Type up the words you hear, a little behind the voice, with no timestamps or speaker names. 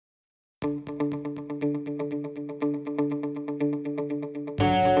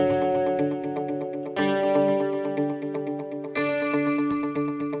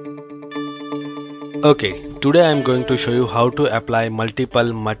Okay, today I am going to show you how to apply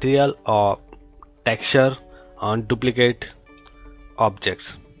multiple material or texture on duplicate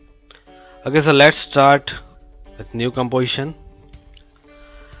objects. Okay, so let's start with new composition.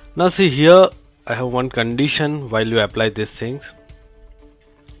 Now see here I have one condition while you apply these things.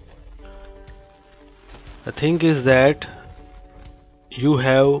 The thing is that you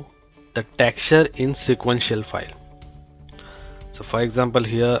have the texture in sequential file. So for example,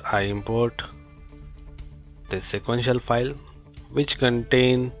 here I import this sequential file which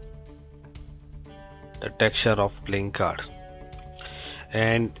contain the texture of playing card,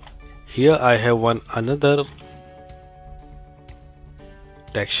 and here I have one another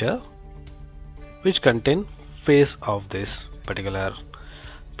texture which contain face of this particular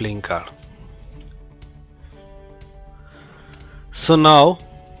playing card. So now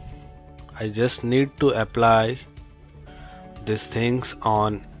I just need to apply these things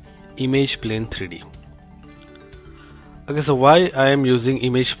on image plane 3D. Okay, so why I am using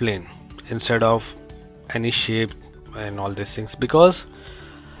image plane instead of any shape and all these things? Because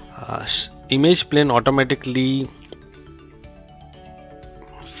image plane automatically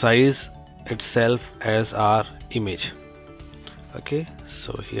size itself as our image. Okay,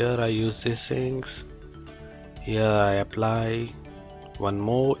 so here I use these things. Here I apply one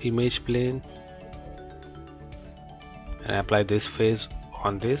more image plane and apply this face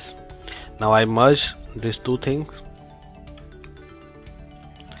on this. Now I merge these two things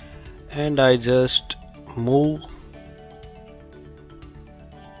and I just move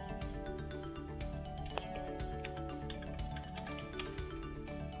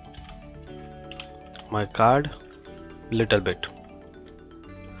my card little bit.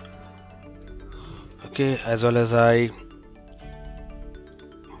 Okay, as well as I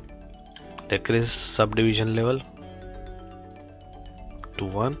decrease subdivision level to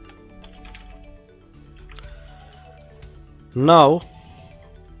 1. Now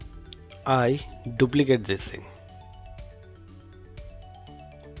I duplicate this thing.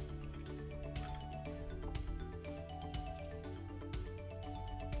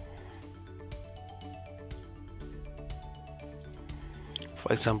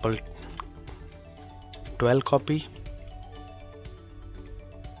 For example, 12 copy,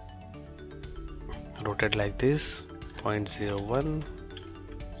 rotate like this, 0.01.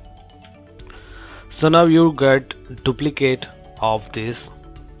 So now you get duplicate of this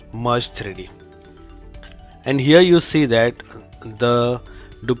merge 3D, and here you see that the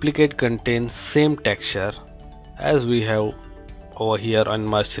duplicate contains same texture as we have over here on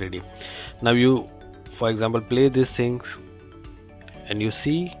merge 3D. Now you, for example, play these things and you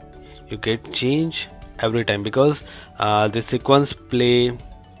see you get change every time because the sequence play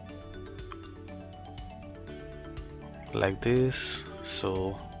like this,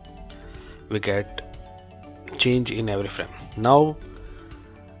 so we get change in every frame. Now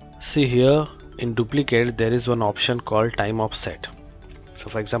see here in duplicate there is one option called time offset. So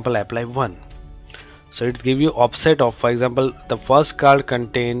for example, apply 1, so it gives you offset of, for example, the first card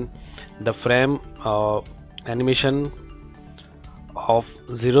contain the frame animation of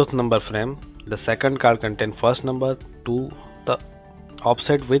 0th number frame, the second card contain first number to the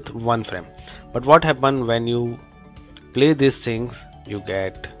offset with 1 frame. But what happen when you play these things, you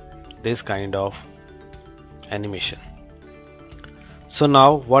get this kind of animation. So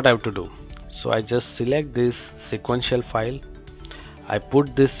now what I have to do? So I just select this sequential file, I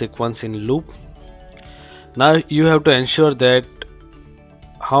put this sequence in loop. Now you have to ensure that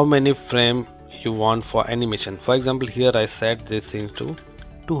how many frame you want for animation. For example, here I set this thing to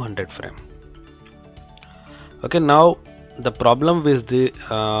 200 frame. Okay, now the problem with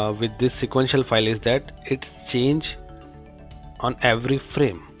this sequential file is that it's change on every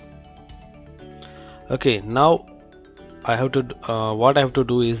frame. Okay, now I have to what I have to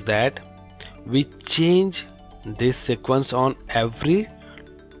do is that we change this sequence on every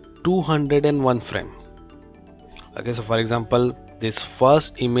 201 frame. Okay, so for example, this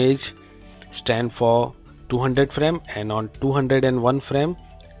first image stand for 200 frame, and on 201 frame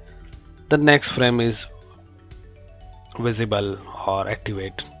the next frame is visible or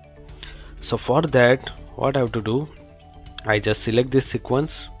activate. So for that, what I have to do, I just select this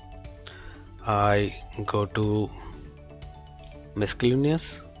sequence, I go to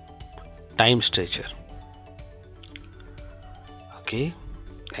miscellaneous time stretcher. Okay,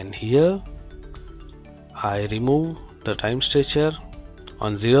 and here I remove the time stretcher.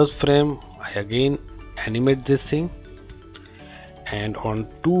 On 0th frame I again animate this thing, and on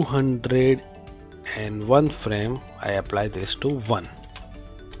 201 frame I apply this to 1.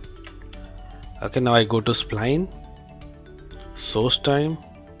 Okay, now I go to spline, source time,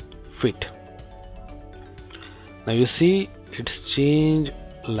 fit. Now you see it's changed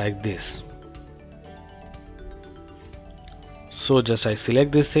like this. So just I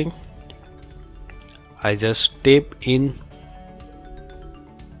select this thing, I just tape in.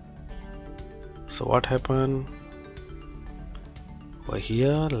 So what happened over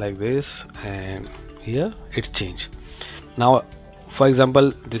here like this, and here it's changed. Now for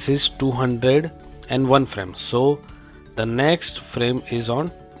example this is 201 frame, so the next frame is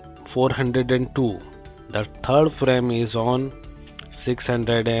on 402, the third frame is on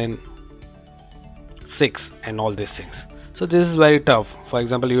 606, and all these things. So this is very tough. For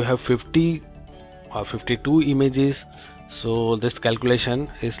example you have 50 or 52 images, so this calculation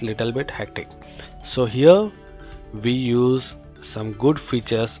is little bit hectic. So here we use some good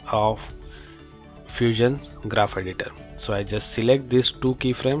features of Fusion graph editor. So I just select this two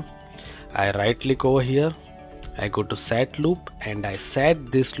keyframe, I right click over here, I go to set loop, and I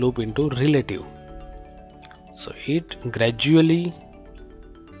set this loop into relative. So it gradually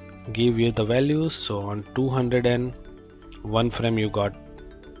give you the values. So on 201 frame you got,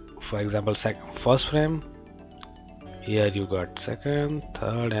 for example, first frame, here you got second,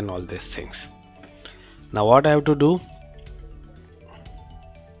 third, and all these things. Now what I have to do,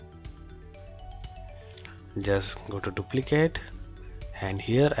 just go to duplicate, and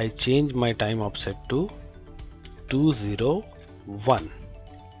here I change my time offset to 201,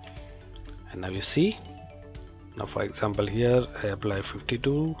 and now you see. Now for example here I apply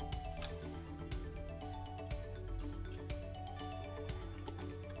 52,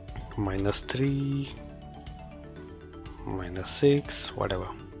 -3, -6, whatever.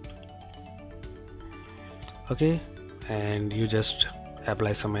 Okay, and you just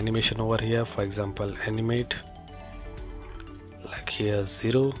apply some animation over here. For example, animate like here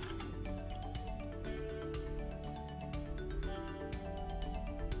 0,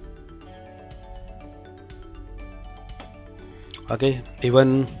 okay,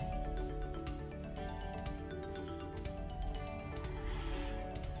 even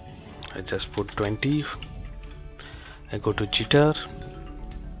I just put 20. I go to jitter,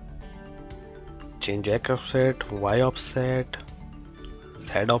 change X offset, Y offset,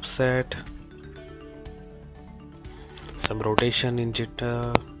 Z offset, some rotation in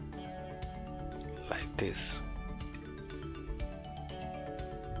jitter like this.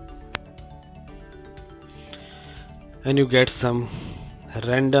 And you get some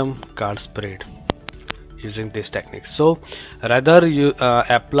random card spread using this technique. So rather you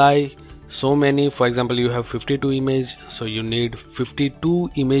apply so many, for example you have 52 image, so you need 52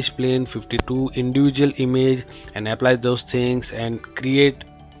 image plane, 52 individual image, and apply those things and create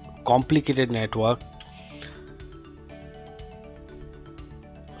complicated network.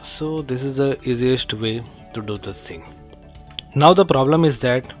 So this is the easiest way to do this thing. Now the problem is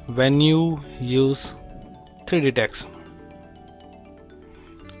that when you use 3D text,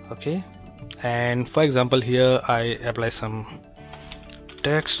 okay, and for example here I apply some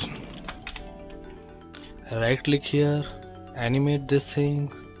text, right click here, animate this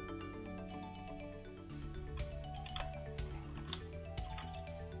thing,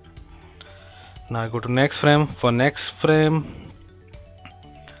 now I go to next frame. For next frame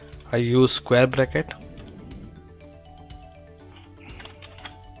I use square bracket,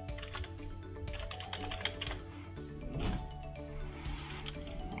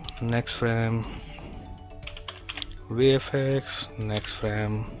 next frame VFX, next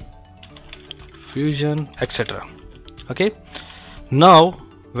frame Fusion, etc. Okay, now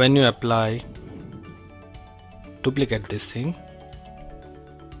when you apply, duplicate this thing,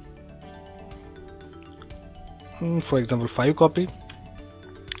 for example 5 copy,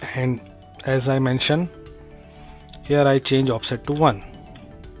 and as I mentioned here I change offset to 1.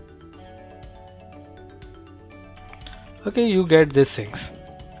 Okay, you get these things.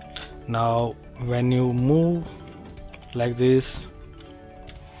 Now when you move like this,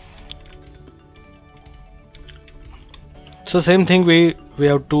 so same thing we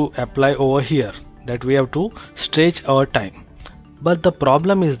have to apply over here, that we have to stretch our time. But the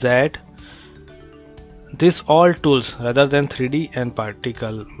problem is that these all tools rather than 3D and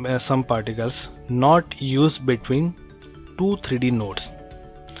some particles not used between two 3D nodes.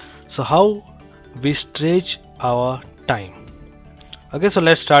 So how we stretch our time? Okay, so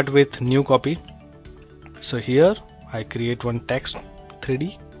let's start with new copy. So here I create one text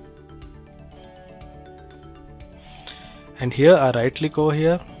 3D, and here I right click over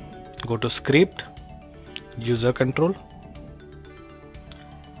here, go to script, user control.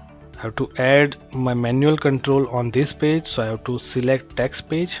 I have to add my manual control on this page, so I have to select text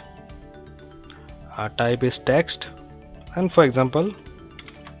page. Our type is text, and for example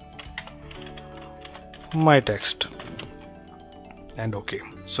my text and OK.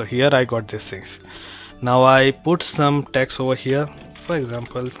 So here I got these things. Now I put some text over here, for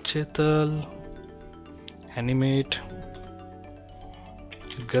example Chetal, animate,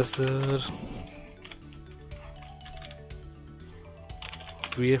 Gazdar,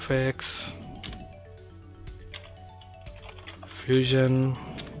 VFX, Fusion,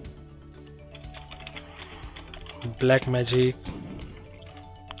 Blackmagic,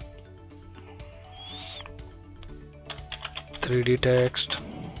 (3D) text,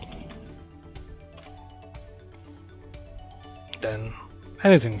 then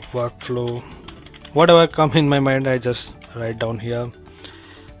anything, workflow, whatever come in my mind I just write down here.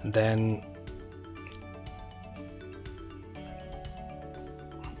 Then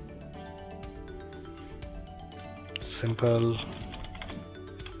simple,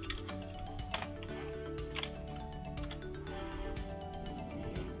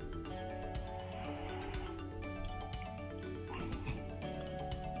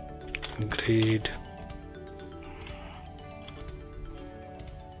 grid,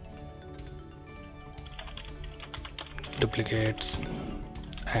 duplicates,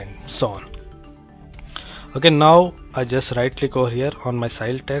 and so on. Okay, now I just right click over here on my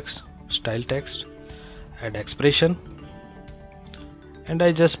style text, add expression, and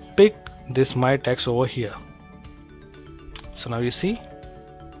I just pick this my text over here. So now you see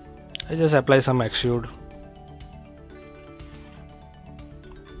I just apply some extrude.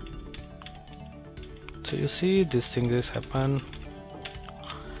 So you see this thing is happen.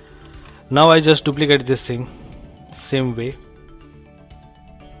 Now I just duplicate this thing same way,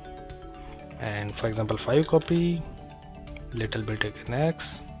 and for example 5 copy, little bit in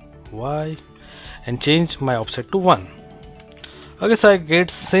X, Y, and change my offset to 1. Okay, so I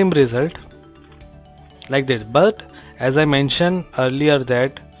get same result like this, but as I mentioned earlier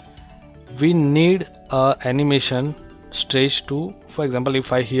that we need a animation stretch to, for example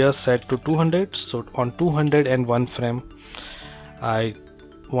if I here set to 200, so on 201 frame I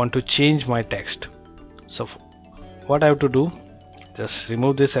want to change my text. So what I have to do, just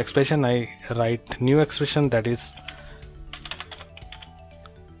remove this expression, I write new expression, that is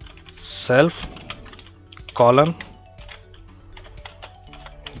self colon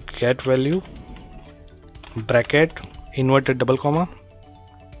get value bracket inverted double comma,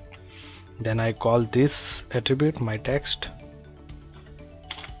 then I call this attribute my text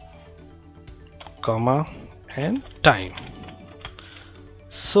comma and time.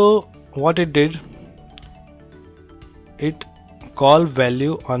 So what it did, it call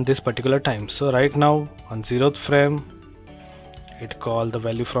value on this particular time. So right now on 0th frame it call the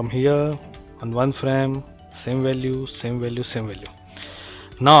value from here, on 1 frame same value, same value, same value.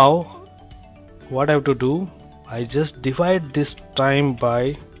 Now what I have to do, I just divide this time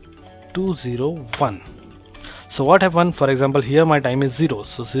by 201. So what happened, for example here my time is 0,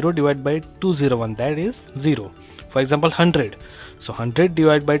 so 0 divided by 201, that is 0. For example 100, so 100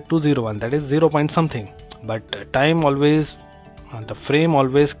 divided by 201, that is 0 point something, but time always, the frame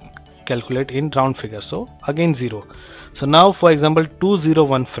always calculate in round figure, so again 0. So now for example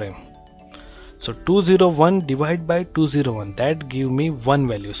 201 frame, so 201 divided by 201, that give me 1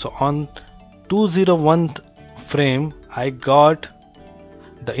 value. So on 201th frame I got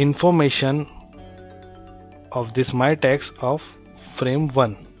the information of this my text of frame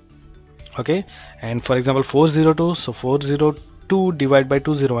 1. Okay, and for example 402, so 402 divided by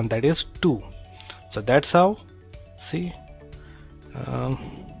 201, that is 2. So that's how, see,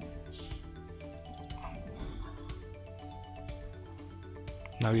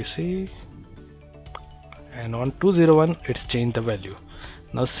 now you see, and on 201 it's changed the value.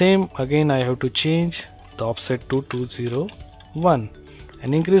 Now same again I have to change the offset to 201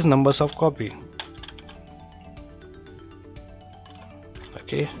 and increase numbers of copy.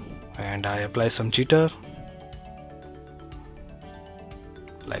 Okay, and I apply some jitter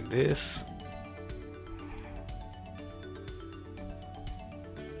like this.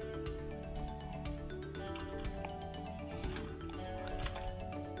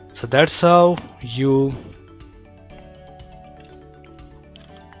 So that's how you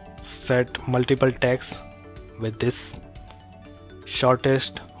set multiple tags with this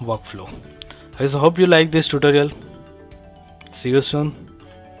shortest workflow. I hope you like this tutorial. See you soon.